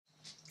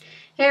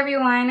Hey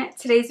everyone,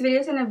 today's video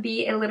is going to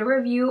be a little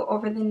review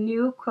over the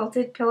new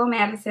quilted pillow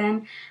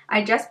Madison.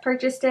 I just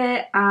purchased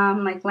it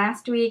like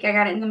last week. I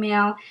got it in the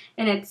mail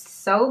and it's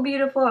so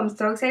beautiful. I'm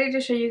so excited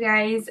to show you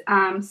guys.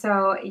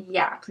 So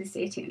yeah, please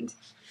stay tuned.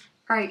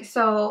 Alright,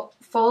 so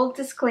full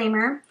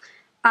disclaimer,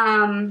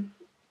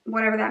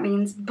 whatever that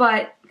means,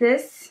 but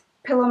this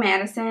pillow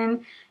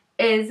Madison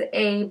is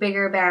a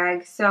bigger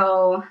bag.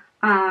 So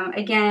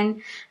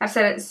again, I've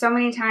said it so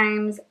many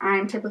times,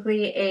 I'm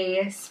typically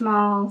a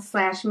small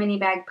 / mini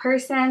bag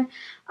person,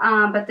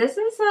 but this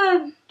is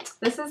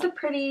a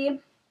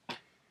pretty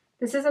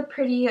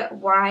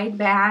wide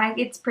bag.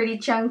 It's pretty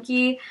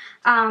chunky,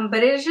 but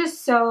it is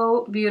just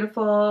so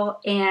beautiful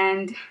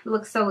and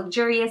looks so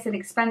luxurious and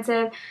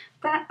expensive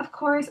that of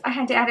course I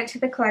had to add it to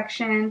the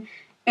collection.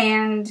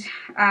 And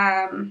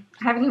I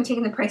haven't even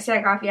taken the price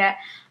tag off yet,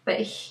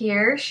 but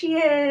here she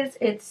is.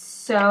 It's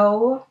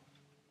so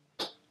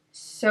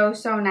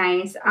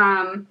nice.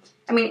 I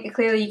mean,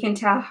 clearly you can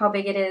tell how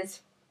big it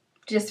is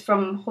just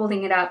from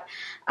holding it up.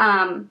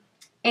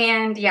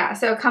 And yeah,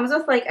 so it comes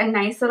with like a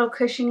nice little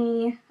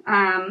cushiony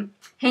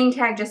hang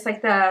tag, just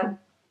like the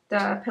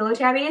pillow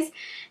tabbies.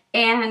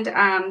 And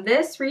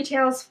this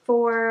retails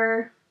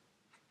for,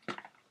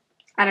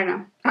 I don't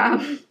know.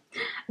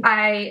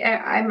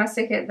 I must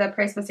have hit, the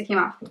price must have came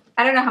off.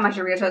 I don't know how much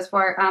it retails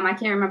for. I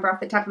can't remember off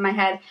the top of my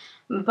head,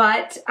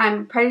 but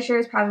I'm pretty sure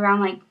it's probably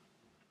around like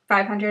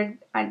 $500,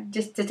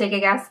 just to take a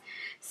guess.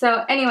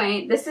 So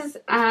anyway, this is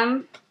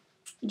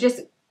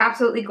just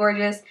absolutely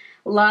gorgeous.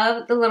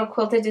 Love the little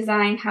quilted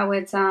design, how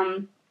it's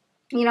you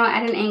know,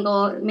 at an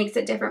angle. It makes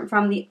it different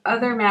from the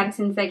other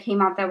Madisons that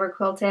came out that were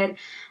quilted.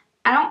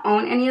 I don't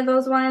own any of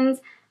those ones.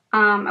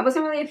 I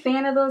wasn't really a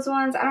fan of those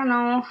ones. I don't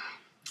know.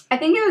 I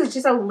think it was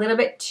just a little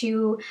bit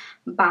too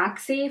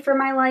boxy for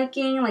my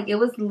liking. Like, it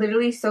was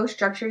literally so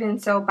structured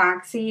and so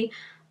boxy.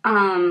 I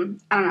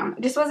don't know.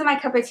 It just wasn't my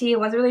cup of tea. It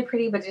wasn't really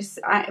pretty, but just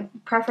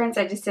preference,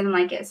 I just didn't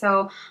like it.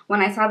 So when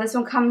I saw this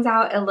one comes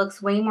out, it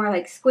looks way more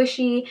like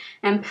squishy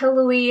and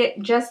pillowy,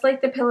 just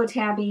like the pillow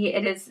tabby.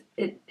 It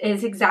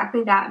is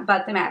exactly that,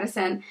 but the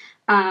Madison.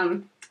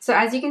 So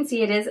as you can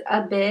see, it is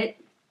a bit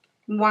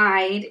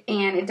wide,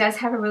 and it does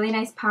have a really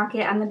nice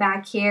pocket on the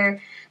back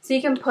here, so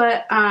you can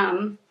put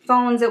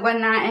phones and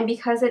whatnot. And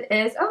because it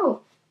is,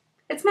 oh,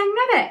 it's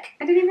magnetic.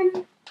 I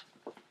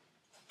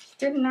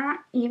did not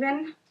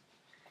even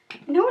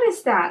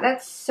notice that.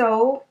 That's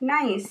so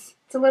nice.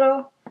 It's a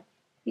little,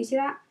 you see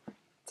that?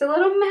 It's a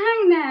little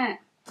magnet.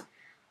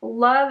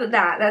 Love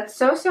that. That's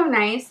so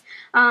nice.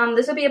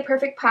 This would be a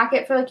perfect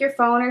pocket for like your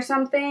phone or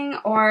something,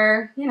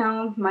 or, you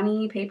know,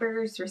 money,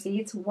 papers,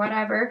 receipts,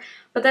 whatever.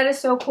 But that is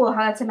so cool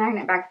how that's a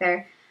magnet back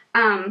there.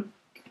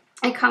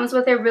 It comes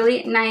with a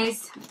really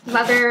nice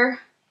leather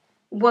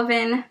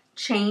woven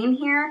chain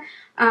here.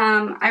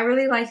 I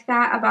really like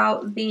that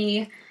about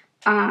the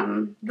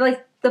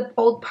like the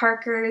old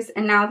Parkers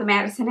and now the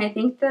Madison. I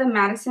think the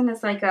Madison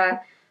is like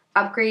a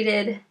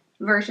upgraded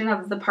version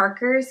of the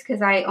Parkers,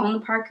 because I own the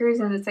Parkers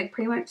and it's like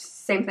pretty much the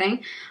same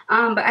thing.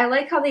 But I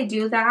like how they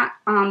do that,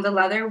 the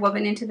leather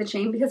woven into the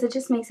chain, because it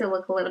just makes it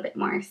look a little bit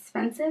more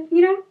expensive,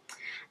 you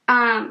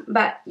know?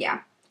 But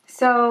yeah,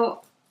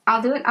 so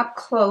I'll do an up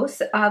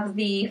close of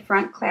the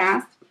front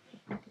clasp.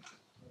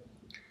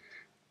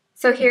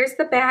 So here's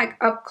the bag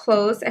up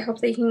close. I hope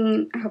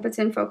it's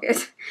in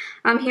focus.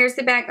 Here's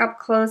the bag up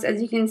close.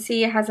 As you can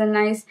see, it has a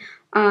nice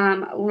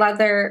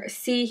leather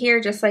C here,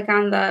 just like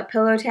on the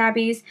pillow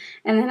tabbies,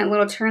 and then a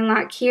little turn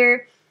lock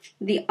here.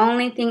 The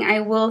only thing I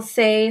will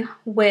say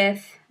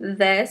with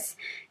this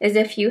is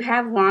if you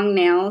have long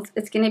nails,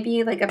 it's going to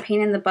be like a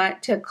pain in the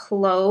butt to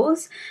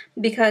close,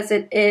 because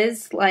it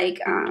is like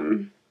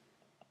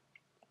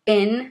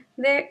in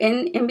there,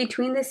 in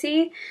between the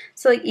C.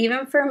 So like,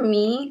 even for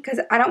me, because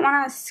I don't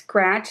want to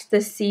scratch the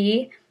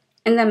C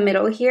in the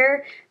middle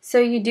here, so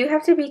you do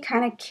have to be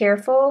kind of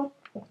careful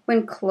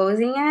when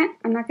closing it.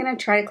 I'm not going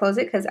to try to close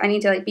it because I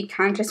need to like be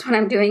conscious when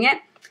I'm doing it.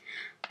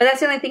 But that's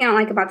the only thing I don't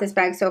like about this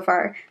bag so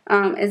far,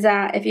 is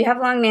that if you have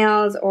long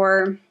nails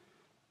or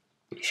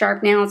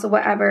sharp nails or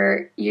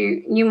whatever,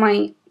 you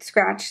might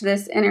scratch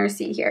this inner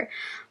C here.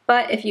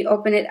 But if you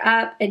open it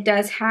up, it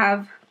does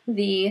have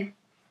the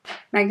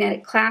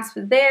magnetic clasp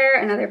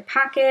there, another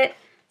pocket,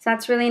 so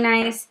that's really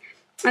nice.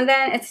 And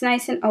then it's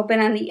nice and open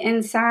on the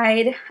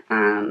inside.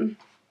 I'm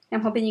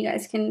hoping you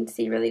guys can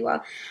see really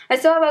well. I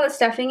still have all the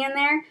stuffing in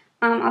there.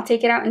 I'll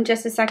take it out in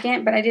just a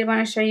second, but I did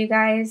want to show you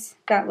guys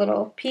that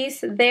little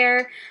piece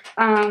there.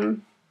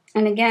 And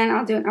again,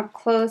 I'll do an up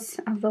close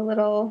of the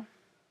little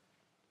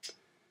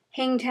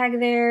hang tag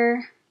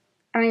there.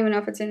 I don't even know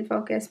if it's in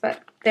focus,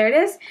 but there it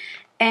is.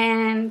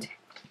 And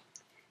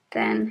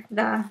then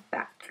the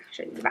back. I'll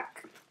show you the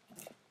back.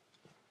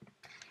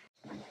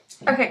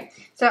 Okay,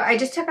 so I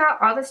just took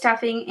out all the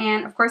stuffing,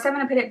 and of course I'm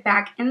going to put it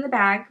back in the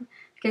bag,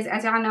 because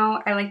as y'all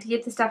know, I like to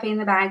keep the stuffing in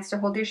the bags to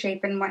hold your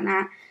shape and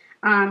whatnot.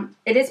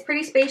 It is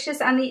pretty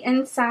spacious on the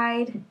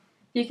inside.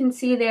 You can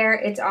see there,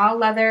 it's all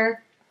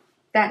leather,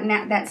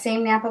 that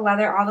same Napa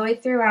leather all the way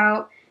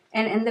throughout,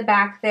 and in the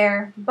back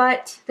there,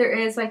 but there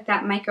is like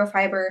that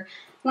microfiber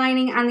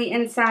lining on the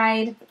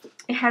inside.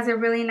 It has a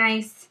really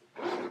nice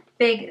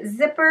big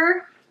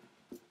zipper.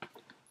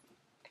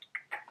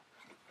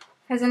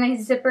 Has a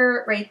nice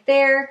zipper right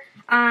there.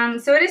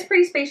 So it is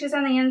pretty spacious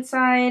on the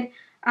inside.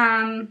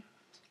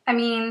 I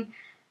mean,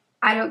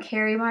 I don't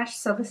carry much,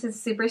 so this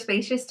is super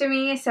spacious to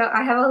me. So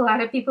I have a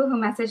lot of people who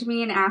message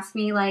me and ask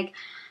me, like,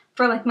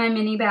 for like my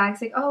mini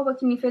bags, like, oh, what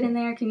can you fit in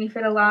there? Can you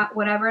fit a lot?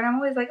 Whatever. And I'm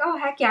always like, oh,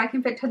 heck yeah, I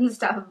can fit tons of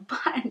stuff.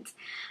 But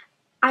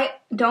I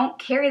don't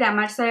carry that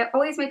much. So I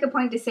always make a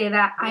point to say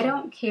that I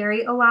don't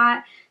carry a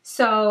lot.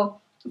 So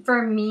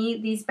for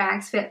me, these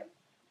bags fit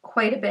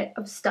quite a bit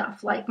of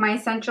stuff, like my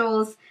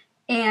essentials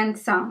and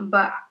some.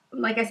 But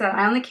like I said,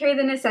 I only carry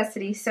the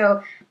necessities.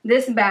 So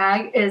this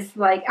bag is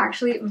like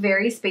actually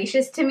very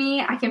spacious to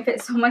me. I can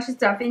fit so much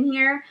stuff in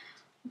here.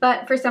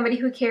 But for somebody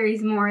who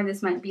carries more,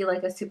 this might be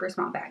like a super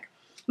small bag.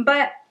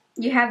 But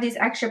you have these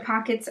extra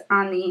pockets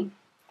on the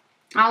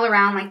all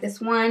around, like this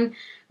one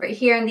right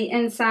here on the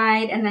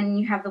inside, and then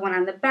you have the one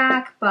on the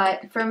back.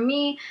 But for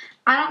me,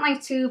 I don't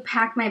like to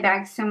pack my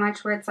bag so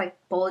much where it's like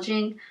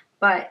bulging,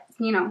 but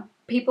you know,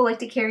 people like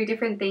to carry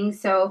different things,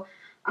 so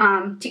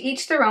to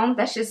each their own.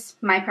 That's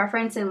just my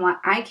preference and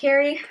what I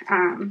carry.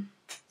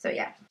 So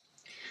yeah.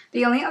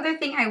 The only other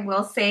thing I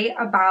will say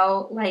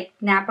about like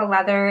Napa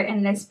leather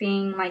and this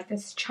being like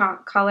this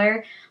chalk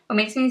color, what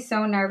makes me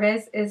so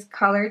nervous is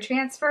color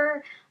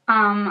transfer.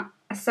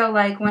 So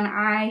like when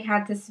I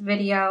had this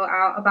video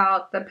out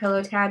about the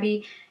pillow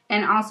tabby,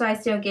 and also I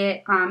still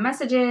get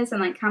messages and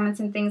like comments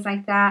and things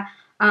like that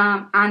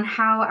on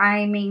how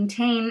I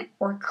maintain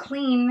or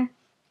clean,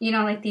 you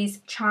know, like these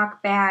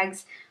chalk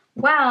bags.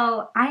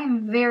 Well, I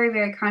am very,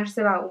 very conscious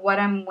about what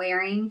I'm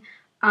wearing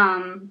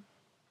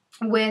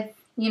with,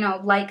 you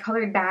know, light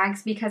colored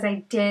bags, because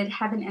I did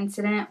have an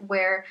incident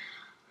where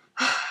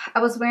I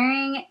was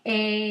wearing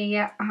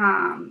a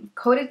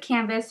coated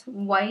canvas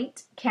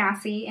white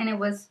Cassie, and it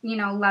was, you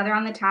know, leather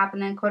on the top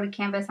and then coated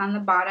canvas on the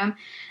bottom.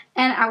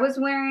 And I was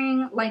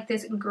wearing like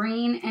this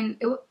green, and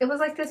it was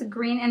like this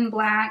green and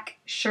black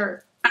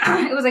shirt.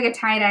 It was like a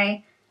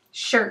tie-dye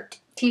shirt,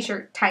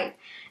 t-shirt type.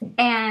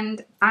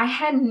 And I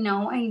had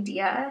no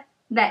idea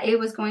that it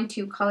was going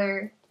to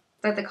color,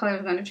 that the color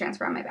was going to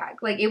transfer on my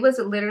bag. Like, it was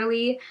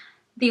literally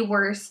the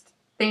worst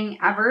thing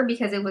ever,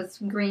 because it was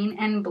green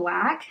and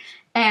black,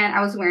 and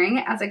I was wearing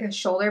it as like a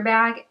shoulder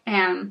bag,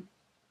 and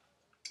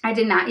I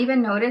did not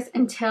even notice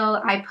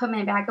until I put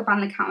my bag up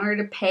on the counter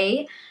to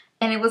pay,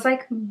 and it was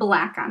like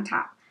black on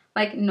top.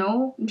 Like,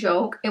 no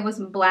joke, it was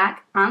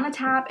black on the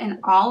top and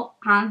all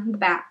on the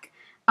back.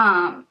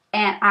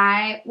 And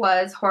I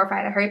was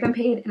horrified. I hurried up and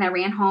paid, and I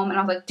ran home, and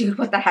I was like, dude,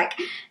 what the heck?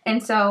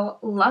 And so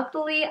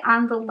luckily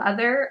on the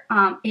leather,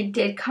 it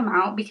did come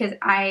out, because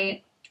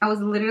I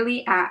was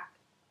literally at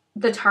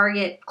the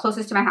Target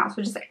closest to my house,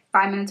 which is like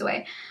 5 minutes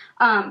away.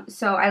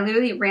 So I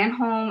literally ran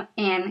home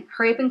and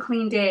hurried up and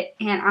cleaned it,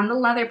 and on the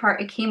leather part,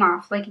 it came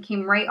off. Like, it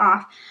came right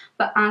off.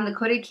 But on the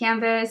coated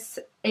canvas,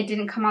 it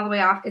didn't come all the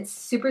way off. It's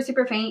super,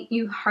 super faint.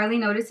 You hardly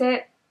notice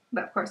it,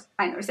 but of course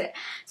I noticed it.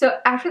 So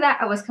after that,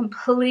 I was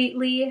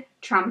completely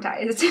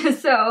traumatized.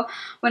 So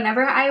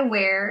whenever I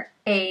wear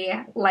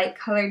a light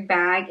colored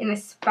bag, and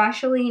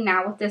especially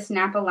now with this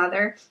Napa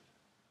leather,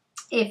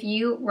 if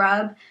you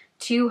rub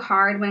too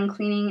hard when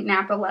cleaning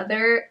Napa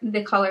leather,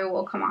 the color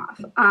will come off.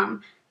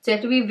 So you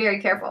have to be very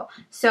careful.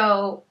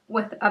 So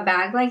with a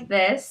bag like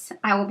this,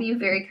 I will be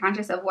very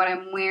conscious of what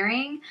I'm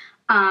wearing,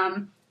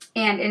 and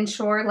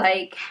ensure,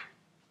 like,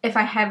 if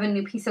I have a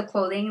new piece of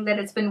clothing, that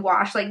it's been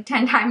washed like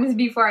 10 times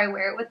before I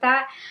wear it with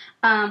that.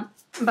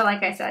 But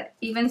like I said,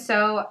 even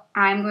so,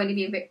 I'm going to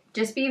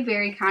be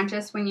very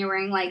conscious when you're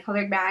wearing light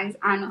colored bags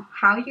on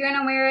how you're going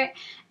to wear it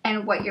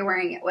and what you're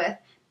wearing it with.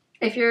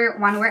 If you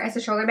want to wear it as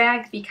a shoulder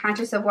bag, be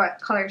conscious of what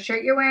color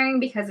shirt you're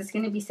wearing, because it's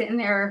going to be sitting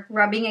there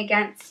rubbing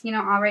against, you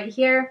know, all right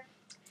here.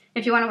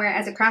 If you want to wear it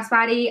as a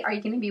crossbody, are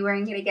you going to be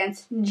wearing it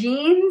against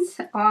jeans? Is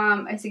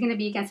it going to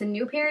be against a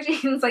new pair of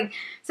jeans? Like,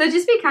 so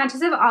just be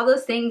conscious of all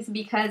those things,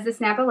 because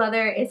this Napa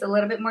leather is a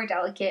little bit more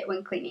delicate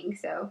when cleaning.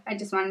 So I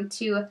just wanted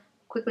to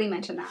quickly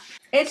mention that.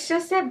 It's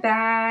just a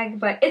bag,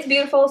 but it's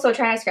beautiful, so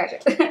try not to scratch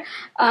it.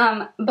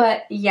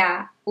 But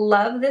yeah,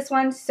 love this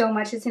one so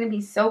much. It's going to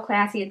be so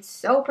classy. It's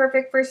so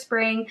perfect for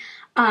spring.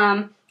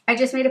 I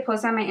just made a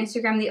post on my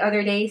Instagram the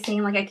other day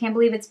saying, like, I can't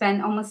believe it's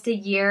been almost a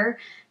year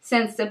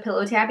since the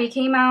Pillow Tabby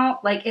came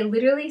out. Like, it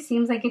literally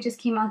seems like it just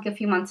came out like a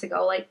few months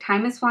ago. Like,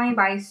 time is flying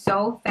by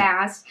so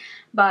fast.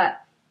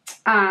 But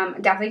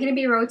definitely going to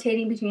be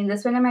rotating between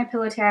this one and my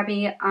Pillow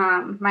Tabby,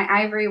 my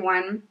ivory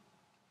one,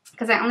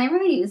 because I only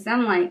really use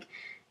them like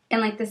in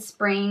like the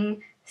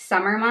spring,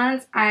 summer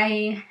months.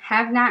 I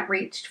have not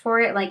reached for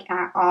it like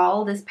at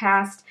all this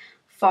past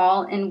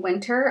fall and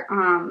winter.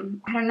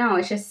 I don't know,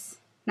 it's just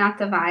not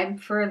the vibe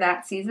for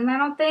that season, I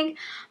don't think.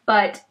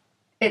 But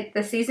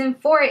the season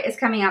for it is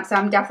coming up, so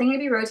I'm definitely going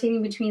to be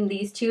rotating between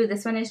these two.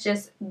 This one is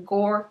just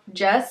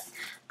gorgeous.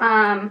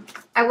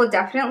 I will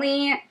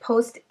definitely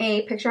post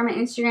a picture on my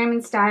Instagram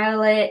and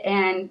style it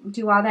and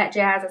do all that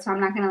jazz. So I'm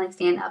not going to like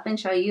stand up and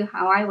show you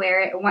how I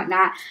wear it and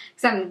whatnot,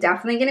 because I'm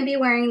definitely going to be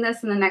wearing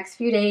this in the next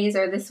few days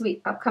or this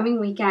week, upcoming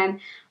weekend.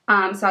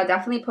 So I'll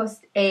definitely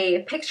post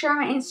a picture on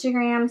my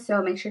Instagram,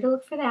 so make sure to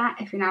look for that.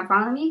 If you're not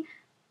following me,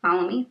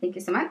 follow me. Thank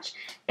you so much.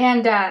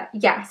 And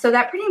yeah, so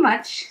that pretty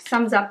much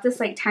sums up this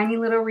like tiny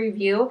little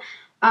review.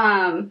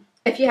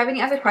 If you have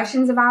any other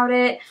questions about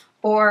it,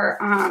 or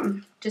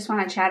just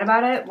want to chat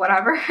about it,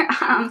 whatever,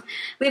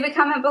 leave a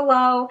comment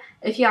below.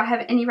 If y'all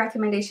have any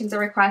recommendations or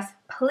requests,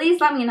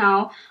 please let me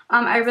know.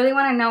 I really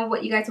want to know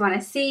what you guys want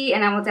to see,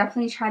 and I will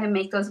definitely try to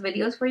make those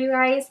videos for you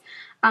guys.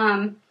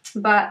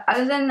 But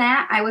other than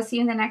that, I will see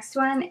you in the next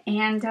one,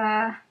 and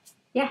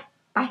yeah,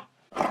 bye.